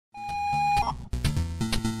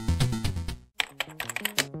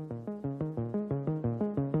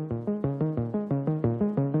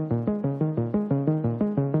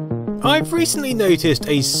I've recently noticed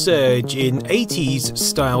a surge in 80s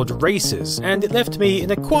styled racers, and it left me in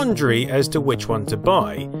a quandary as to which one to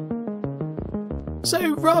buy.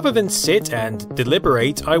 So rather than sit and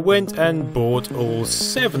deliberate, I went and bought all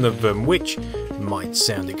 7 of them, which might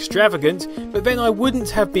sound extravagant, but then I wouldn't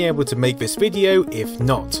have been able to make this video if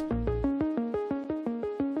not.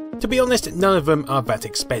 To be honest, none of them are that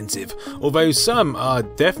expensive, although some are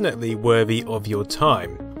definitely worthy of your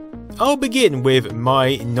time. I'll begin with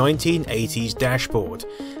my 1980s dashboard.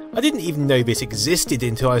 I didn't even know this existed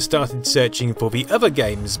until I started searching for the other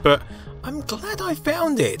games, but I'm glad I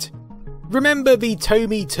found it. Remember the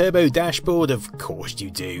Tomy Turbo dashboard? Of course you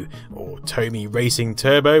do. Or Tomy Racing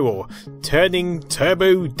Turbo, or Turning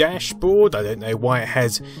Turbo dashboard. I don't know why it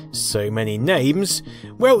has so many names.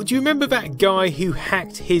 Well, do you remember that guy who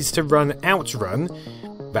hacked his to run Outrun?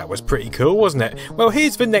 That was pretty cool, wasn't it? Well,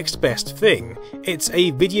 here's the next best thing. It's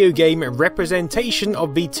a video game representation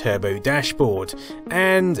of the Turbo dashboard.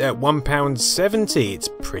 And at £1.70, it's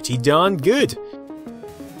pretty darn good.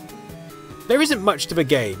 There isn't much to the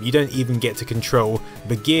game, you don't even get to control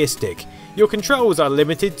the gear stick. Your controls are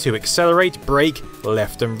limited to accelerate, brake,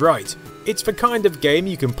 left and right. It's the kind of game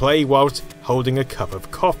you can play whilst holding a cup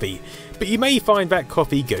of coffee, but you may find that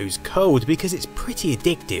coffee goes cold because it's pretty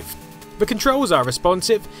addictive. The controls are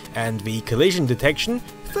responsive, and the collision detection,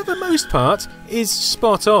 for the most part, is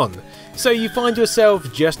spot on. So you find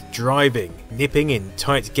yourself just driving, nipping in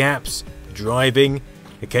tight gaps, driving,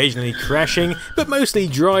 occasionally crashing, but mostly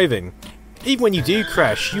driving. Even when you do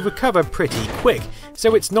crash, you recover pretty quick,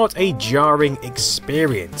 so it's not a jarring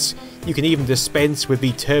experience. You can even dispense with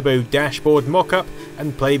the Turbo dashboard mock-up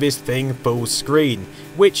and play this thing full screen,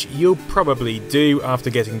 which you'll probably do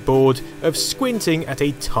after getting bored of squinting at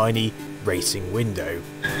a tiny racing window.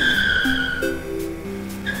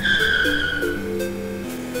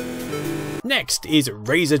 Next is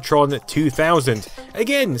Razortron 2000,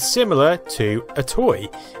 again similar to a toy,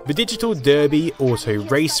 the Digital Derby Auto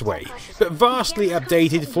Raceway, but vastly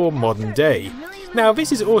updated for modern day. Now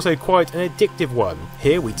this is also quite an addictive one.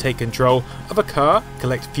 Here we take control of a car,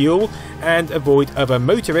 collect fuel, and avoid other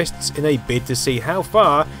motorists in a bid to see how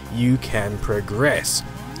far you can progress.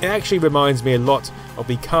 It actually reminds me a lot of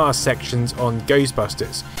the car sections on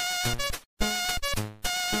Ghostbusters.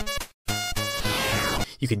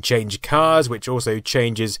 You can change cars, which also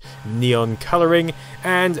changes neon colouring,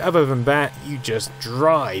 and other than that, you just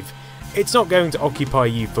drive. It's not going to occupy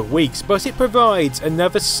you for weeks, but it provides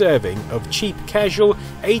another serving of cheap, casual,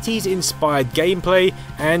 80s inspired gameplay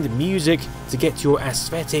and music to get your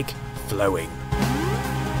aesthetic flowing.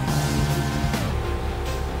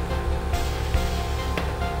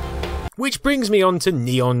 Which brings me on to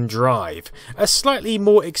Neon Drive, a slightly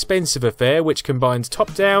more expensive affair which combines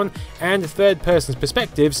top-down and third-person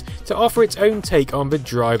perspectives to offer its own take on the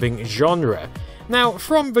driving genre. Now,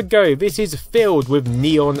 from the go, this is filled with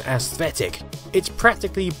neon aesthetic. It's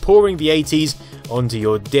practically pouring the 80s onto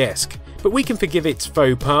your desk, but we can forgive its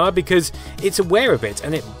faux pas because it's aware of it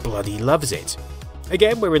and it bloody loves it.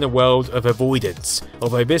 Again, we're in a world of avoidance,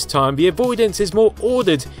 although this time the avoidance is more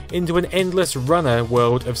ordered into an endless runner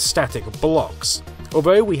world of static blocks.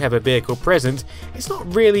 Although we have a vehicle present, it's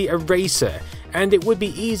not really a racer, and it would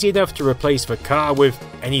be easy enough to replace the car with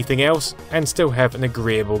anything else and still have an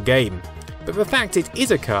agreeable game. But the fact it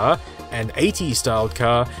is a car, an 80s styled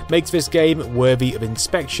car, makes this game worthy of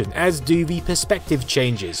inspection, as do the perspective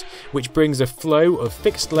changes, which brings a flow of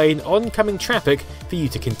fixed lane oncoming traffic for you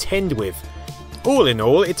to contend with. All in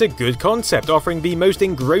all, it's a good concept, offering the most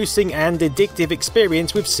engrossing and addictive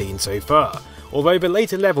experience we've seen so far, although the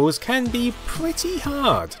later levels can be pretty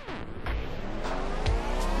hard.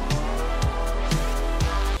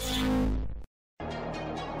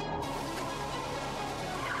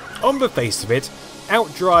 On the face of it,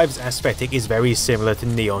 Outdrive's aesthetic is very similar to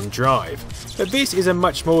Neon Drive, but this is a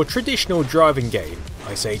much more traditional driving game.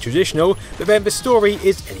 I say traditional, but then the story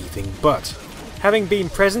is anything but. Having been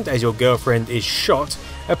present as your girlfriend is shot,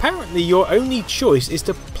 apparently your only choice is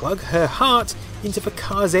to plug her heart into the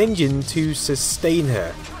car's engine to sustain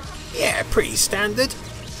her. Yeah, pretty standard.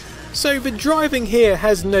 So the driving here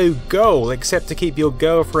has no goal except to keep your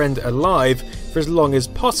girlfriend alive for as long as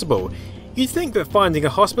possible. You'd think that finding a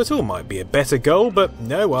hospital might be a better goal, but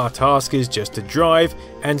no, our task is just to drive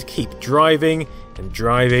and keep driving and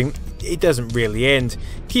driving. It doesn't really end.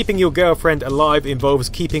 Keeping your girlfriend alive involves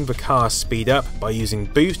keeping the car speed up by using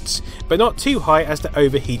boosts, but not too high as to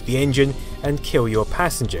overheat the engine and kill your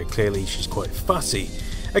passenger. Clearly she's quite fussy.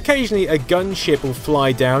 Occasionally a gunship will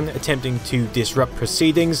fly down attempting to disrupt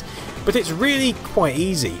proceedings, but it's really quite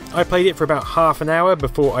easy. I played it for about half an hour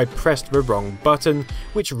before I pressed the wrong button,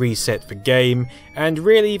 which reset the game, and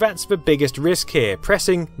really that's the biggest risk here,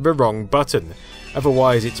 pressing the wrong button.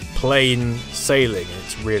 Otherwise it's plain sailing, and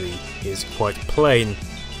it really is quite plain.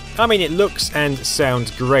 I mean, it looks and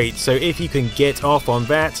sounds great, so if you can get off on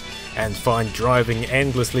that and find driving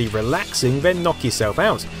endlessly relaxing, then knock yourself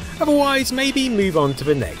out. Otherwise, maybe move on to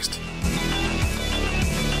the next.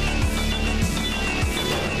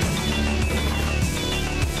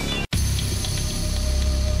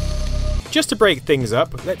 Just to break things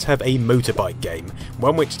up, let's have a motorbike game,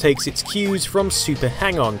 one which takes its cues from Super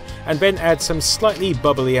Hang-On, and then adds some slightly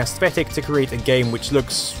bubbly aesthetic to create a game which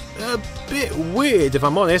looks a bit weird if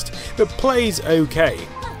I'm honest, but plays okay.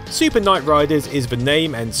 Super Night Riders is the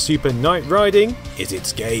name and Super Night Riding is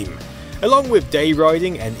its game, along with day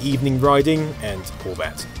riding and evening riding and all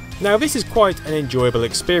that. Now this is quite an enjoyable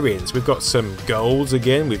experience. We've got some goals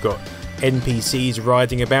again, we've got NPCs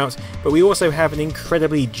riding about, but we also have an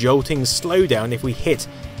incredibly jolting slowdown if we hit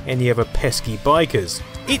any other pesky bikers.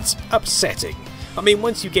 It's upsetting. I mean,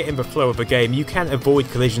 once you get in the flow of a game, you can avoid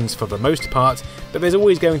collisions for the most part, but there's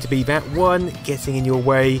always going to be that one getting in your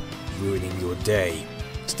way, ruining your day.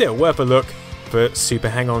 Still worth a look for Super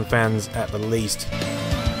Hang-On fans at the least.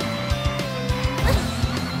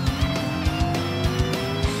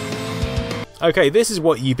 Okay, this is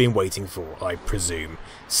what you've been waiting for, I presume.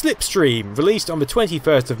 Slipstream, released on the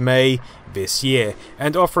 21st of May this year,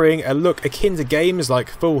 and offering a look akin to games like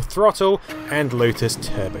Full Throttle and Lotus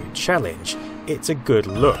Turbo Challenge. It's a good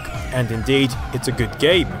look, and indeed, it's a good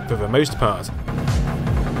game for the most part.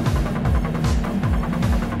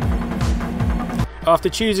 After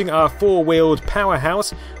choosing our four-wheeled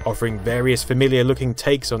powerhouse, offering various familiar looking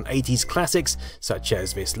takes on 80s classics such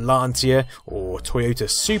as this Lancia or Toyota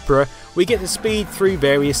Supra, we get to speed through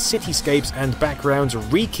various cityscapes and backgrounds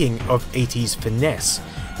reeking of 80s finesse.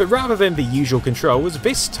 But rather than the usual controls,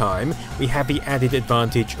 this time we have the added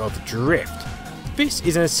advantage of drift. This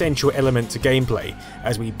is an essential element to gameplay,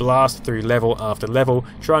 as we blast through level after level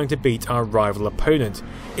trying to beat our rival opponent.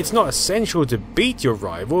 It's not essential to beat your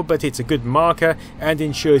rival, but it's a good marker and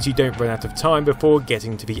ensures you don't run out of time before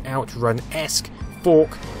getting to the outrun-esque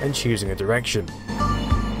fork and choosing a direction.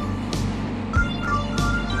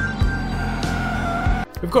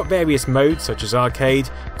 We've got various modes such as Arcade,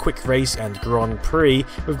 Quick Race and Grand Prix,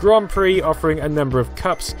 with Grand Prix offering a number of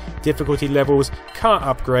cups, difficulty levels, car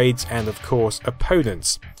upgrades and of course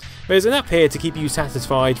opponents. There's enough here to keep you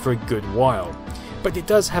satisfied for a good while, but it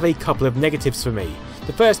does have a couple of negatives for me.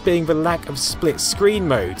 The first being the lack of split screen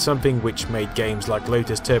mode, something which made games like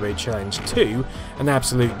Lotus Turbo Challenge 2 an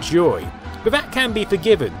absolute joy. But that can be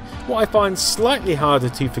forgiven. What I find slightly harder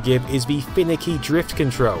to forgive is the finicky drift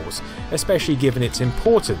controls, especially given its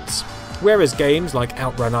importance. Whereas games like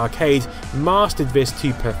Outrun Arcade mastered this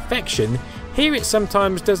to perfection, here it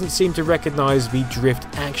sometimes doesn't seem to recognise the drift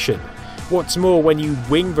action. What's more, when you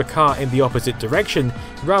wing the car in the opposite direction,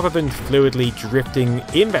 rather than fluidly drifting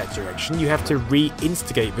in that direction, you have to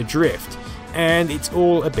re-instigate the drift, and it's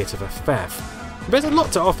all a bit of a faff. There's a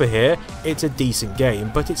lot to offer here, it's a decent game,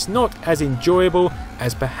 but it's not as enjoyable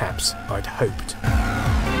as perhaps I'd hoped.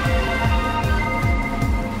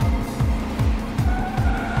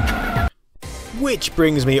 Which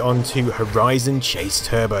brings me on to Horizon Chase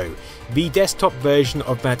Turbo, the desktop version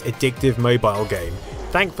of that addictive mobile game.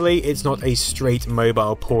 Thankfully, it's not a straight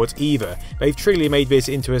mobile port either. They've truly made this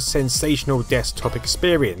into a sensational desktop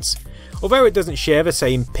experience. Although it doesn't share the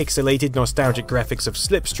same pixelated nostalgic graphics of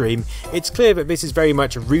Slipstream, it's clear that this is very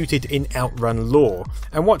much rooted in Outrun lore,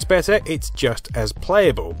 and what's better, it's just as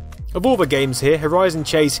playable. Of all the games here, Horizon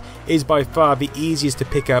Chase is by far the easiest to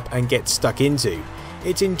pick up and get stuck into.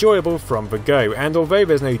 It's enjoyable from the go, and although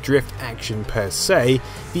there's no drift action per se,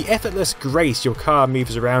 the effortless grace your car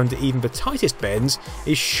moves around even the tightest bends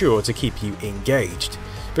is sure to keep you engaged.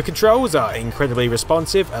 The controls are incredibly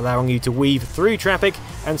responsive, allowing you to weave through traffic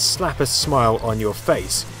and slap a smile on your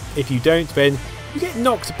face. If you don't, then you get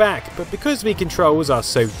knocked back, but because the controls are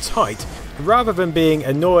so tight, rather than being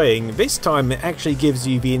annoying, this time it actually gives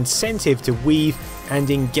you the incentive to weave and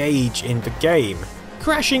engage in the game.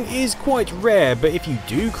 Crashing is quite rare, but if you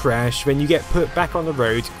do crash, then you get put back on the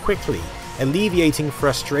road quickly, alleviating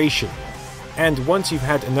frustration. And once you've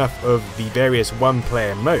had enough of the various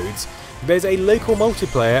one-player modes, there's a local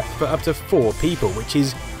multiplayer for up to 4 people, which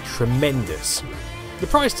is tremendous. The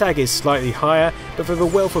price tag is slightly higher, but for the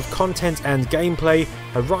wealth of content and gameplay,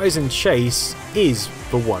 Horizon Chase is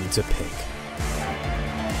the one to pick.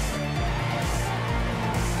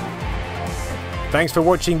 Thanks for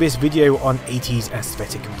watching this video on 80s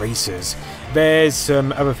aesthetic racers. There's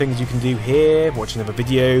some other things you can do here, watch another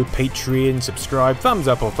video, Patreon, subscribe, thumbs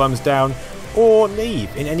up or thumbs down, or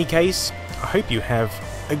leave. In any case, I hope you have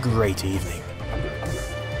a great evening.